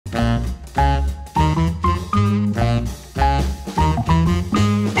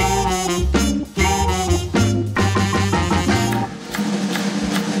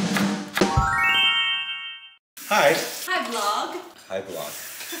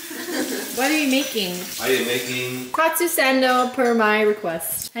What are you making? I am making katsu sando per my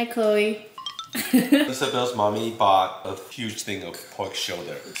request. Hi, Chloe. Isabel's mommy bought a huge thing of pork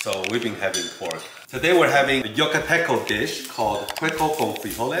shoulder. So we've been having pork. Today we're having a Yucateco dish called hueco con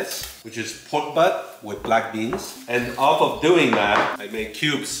frijoles, which is pork butt with black beans. And off of doing that, I made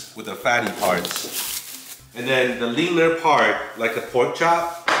cubes with the fatty parts. And then the leaner part, like a pork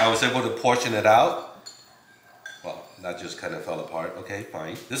chop, I was able to portion it out. Well, that just kind of fell apart. Okay,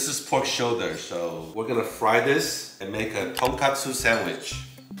 fine. This is pork shoulder, so we're gonna fry this and make a tonkatsu sandwich.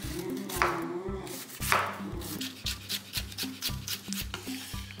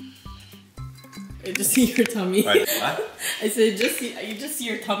 I just see your tummy. Right, what? I said, you just see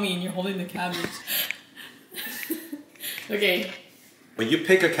your tummy and you're holding the cabbage. Okay. When you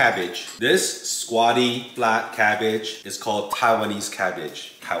pick a cabbage, this squatty, flat cabbage is called Taiwanese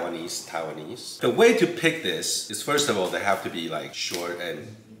cabbage. Taiwanese. The way to pick this is, first of all, they have to be like short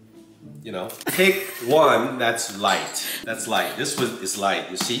and, you know. Pick one that's light. That's light. This one is light,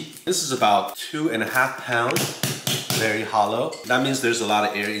 you see? This is about 2.5 pounds. Very hollow. That means there's a lot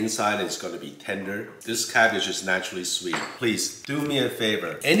of air inside and it's going to be tender. This cabbage is naturally sweet. Please do me a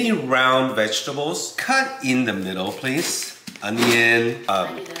favor. Any round vegetables, cut in the middle, please. Onion,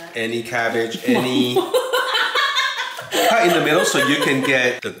 any cabbage, any... Cut in the middle so you can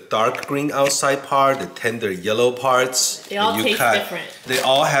get the dark green outside part, the tender yellow parts. They all taste different. They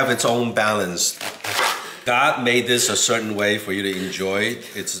all have its own balance. God made this a certain way for you to enjoy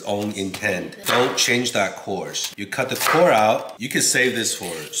its own intent. Don't change that course. You cut the core out. You can save this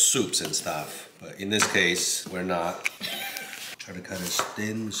for soups and stuff. But in this case, we're not. Try to cut as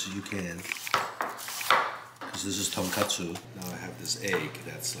thin as you can. Because this is tonkatsu. Now I have this egg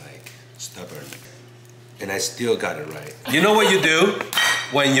that's like stubborn. And I still got it right. You know what you do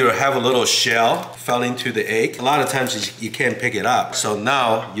when you have a little shell fell into the egg? A lot of times you can't pick it up. So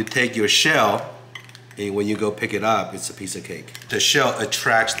now you take your shell, and when you go pick it up, it's a piece of cake. The shell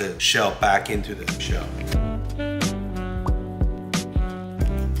attracts the shell back into the shell.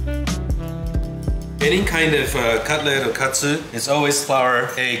 Any kind of cutlet or katsu, it's always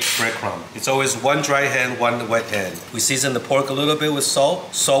flour, egg, breadcrumb. It's always one dry hand, one wet hand. We season the pork a little bit with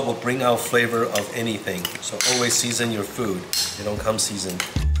salt. Salt will bring out flavor of anything. So always season your food. They don't come seasoned.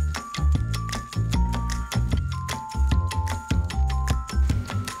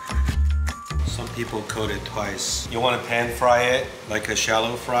 People coat it twice. You want to pan fry it like a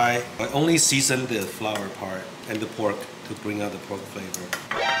shallow fry, but only season the flour part and the pork to bring out the pork flavor.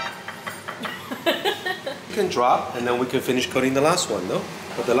 You can drop and then we can finish coating the last one, no?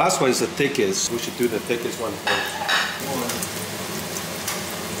 But the last one is the thickest. We should do the thickest one first.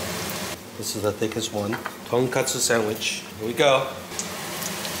 This is the thickest one. Tonkatsu sandwich. Here we go.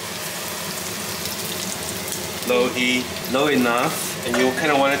 Low heat, low enough. And you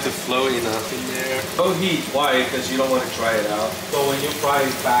kind of want it to flow enough in there. Low heat, why? Because you don't want to dry it out. So when you fry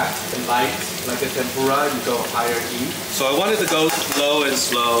fast and light, like a tempura, you go higher heat. So I wanted to go low and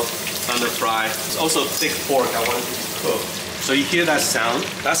slow on the fry. It's also thick pork, I want it to be cooked. So you hear that sound?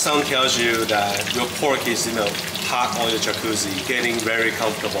 That sound tells you that your pork is in a hot oil jacuzzi, getting very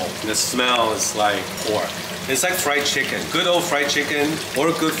comfortable. The smell is like pork. It's like fried chicken. Good old fried chicken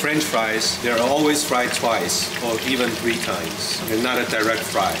or good French fries, they're always fried twice or even 3 times. They're not a direct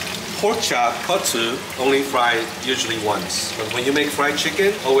fry. Pork chop, katsu, only fried usually once. But when you make fried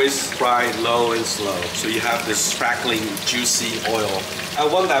chicken, always fry low and slow. So you have this crackling, juicy oil. I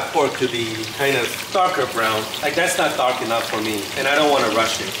want that pork to be kind of darker brown. Like that's not dark enough for me. And I don't want to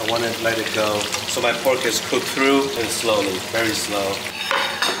rush it. I want to let it go. So my pork is cooked through and slowly, very slow.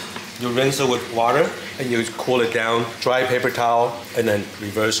 You rinse it with water and you cool it down, dry paper towel, and then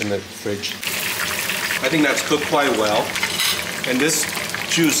reverse in the fridge. I think that's cooked quite well. And this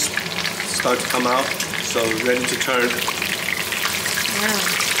juice starts to come out, so ready to turn. Wow.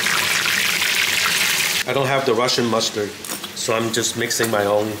 I don't have the Russian mustard, so I'm just mixing my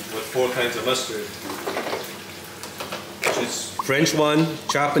own with 4 kinds of mustard. Which is French one,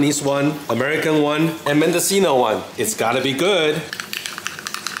 Japanese one, American one, and Mendocino one. It's gotta be good.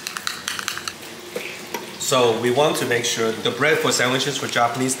 So we want to make sure the bread for sandwiches for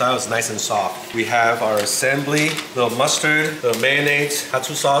Japanese style is nice and soft. We have our assembly, the mustard, the mayonnaise,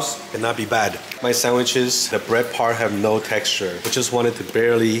 katsu sauce, cannot be bad. My sandwiches, the bread part have no texture. I just wanted to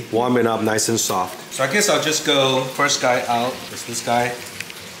barely warm it up nice and soft. So I guess I'll just go first guy out. It's this guy,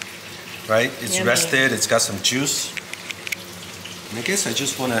 right? It's yummy. Rested, it's got some juice. And I guess I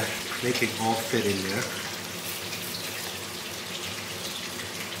just want to make it all fit in there.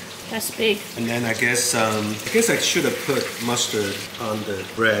 That's big. And then I guess I should have put mustard on the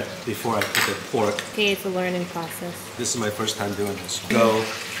bread before I put the pork. Okay, it's a learning process. This is my first time doing this. Go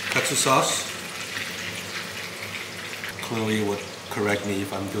Katsu sauce. Chloe would correct me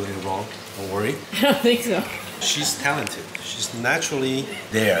if I'm doing it wrong. Don't worry. I don't think so. She's talented. She's naturally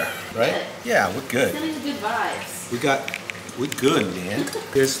there, right? Yeah, we're good. Sending the good vibes. We're good, man.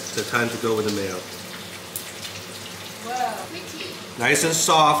 Here's the time to go with the mayo. Wow, pretty. Nice and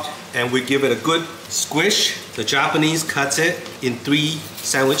soft, and we give it a good squish. The Japanese cuts it in 3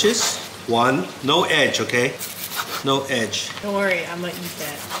 sandwiches. 1, no edge, okay? No edge. Don't worry, I'm gonna eat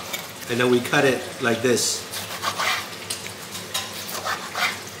that. And then we cut it like this.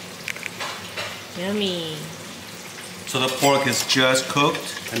 Yummy. So the pork is just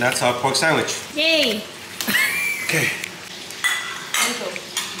cooked, and that's our pork sandwich. Yay! Okay.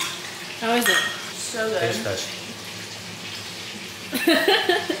 How is it? So good. Taste test.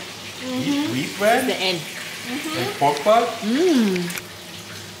 Wheat bread The end. and pork butt.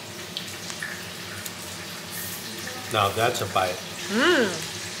 Now that's a bite.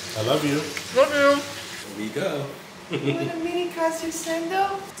 I love you. Love you. Here we go. What a mini katsu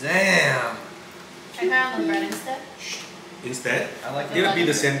sendo. Damn! I found the bread instead. Instead, I like it would be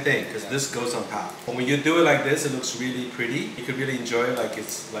the same thing because this goes on top. When you do it like this, it looks really pretty. You could really enjoy it like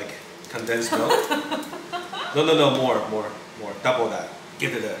it's like condensed milk. No, more. Double that.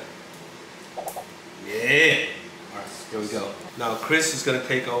 Give it a. Yeah. Alright, here we go. Now Chris is gonna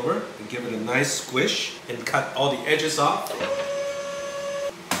take over and give it a nice squish and cut all the edges off.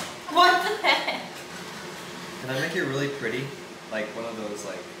 What the heck? Can I make it really pretty? Like one of those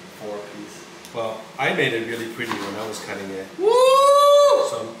like 4-piece. Well, I made it really pretty when I was cutting it. Woo!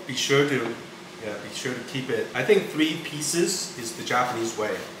 So be sure to keep it. I think 3 pieces is the Japanese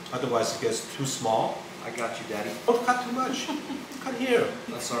way. Otherwise it gets too small. I got you, Daddy. Don't cut too much. Cut here.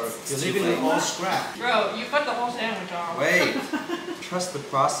 That's alright. You're leaving it all scrap. Bro, you cut the whole sandwich off. Wait. Trust the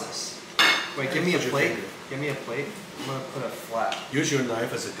process. Wait, give me a Put your plate. finger. Give me a plate. I'm gonna put it flat. Use your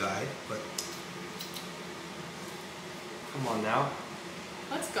knife as a guide, but Come on now.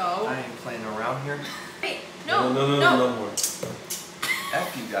 Let's go. I ain't playing around here. Wait, no more.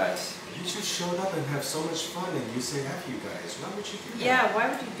 F you guys. You just showed up and have so much fun and you say F you guys. Why would you do that? Yeah, why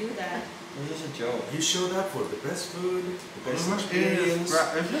would you do that? This is a joke. You showed up for the best food, the best It's experience.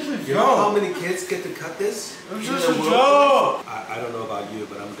 just a You know how many kids get to cut this? It's just a joke. I don't know about you,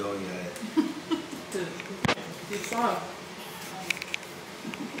 but I'm going at it. Good song.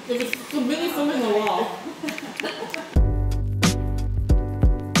 It was completely filming the wall.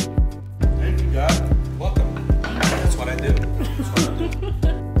 Thank you, God. Welcome. That's what I do. That's what I do.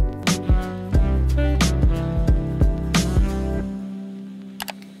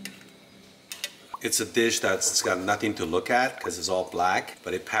 It's a dish that's got nothing to look at because it's all black,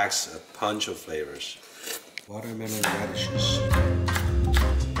 but it packs a punch of flavors. Watermelon radishes.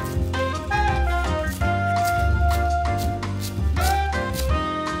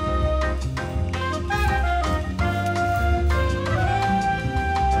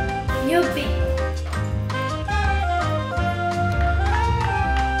 Yuppie.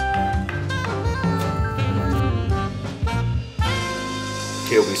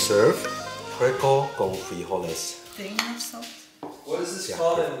 Here we serve puerco con frijoles. Thing of salt. What is this Yeah.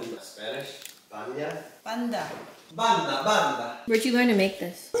 called in Spanish? Banya? Banda. Banda. Where'd you learn to make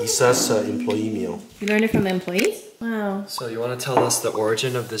this? Isa's employee meal. You learned it from employees? Wow. So you want to tell us the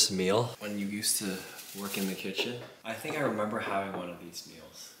origin of this meal? When you used to work in the kitchen? I think I remember having one of these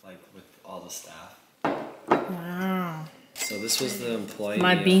meals, like with all the staff. Wow. So this was the employee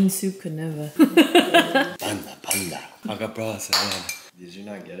My meal. bean soup could never. Panda. Did you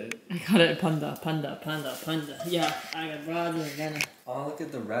not get it? I got it. Panda. Yeah, I got broad and Vienna. Oh, look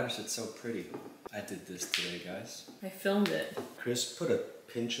at the radish. It's so pretty. I did this today, guys. I filmed it. Chris put a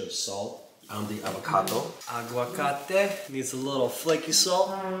pinch of salt on the avocado. Aguacate needs a little flaky salt.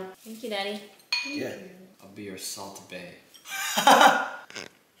 Thank you, Daddy. Yeah. I'll be your salt bae.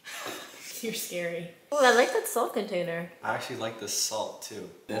 You're scary. Oh, I like that salt container. I actually like the salt too.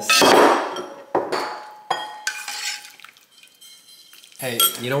 This. Hey,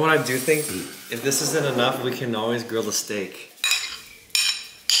 you know what I do think? If this isn't enough, we can always grill the steak.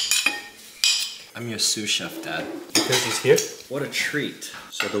 I'm your sous chef, Dad. Because it's here. What a treat.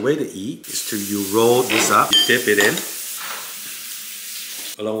 So the way to eat is to you roll this up, you dip it in,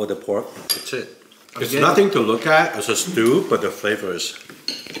 along with the pork. That's it. It's nothing to look at. It's a stew, but the flavor is.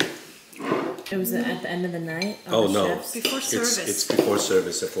 It was at the end of the night. Oh no! Chefs. Before service. It's before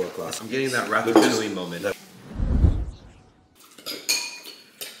service at 4 o'clock. I'm getting that ratatouille moment.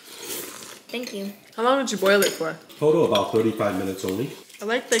 Thank you. How long did you boil it for? Total about 35 minutes only. I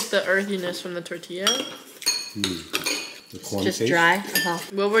like the earthiness from the tortilla. The corn Just paste. dry?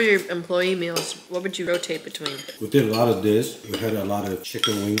 What were your employee meals? What would you rotate between? We did a lot of this. We had a lot of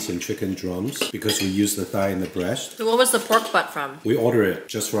chicken wings and chicken drums because we used the thigh and the breast. So what was the pork butt from? We order it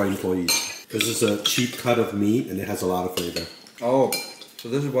just for our employees. This is a cheap cut of meat and it has a lot of flavor. Oh, so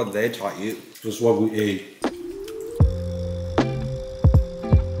this is what they taught you. This is what we ate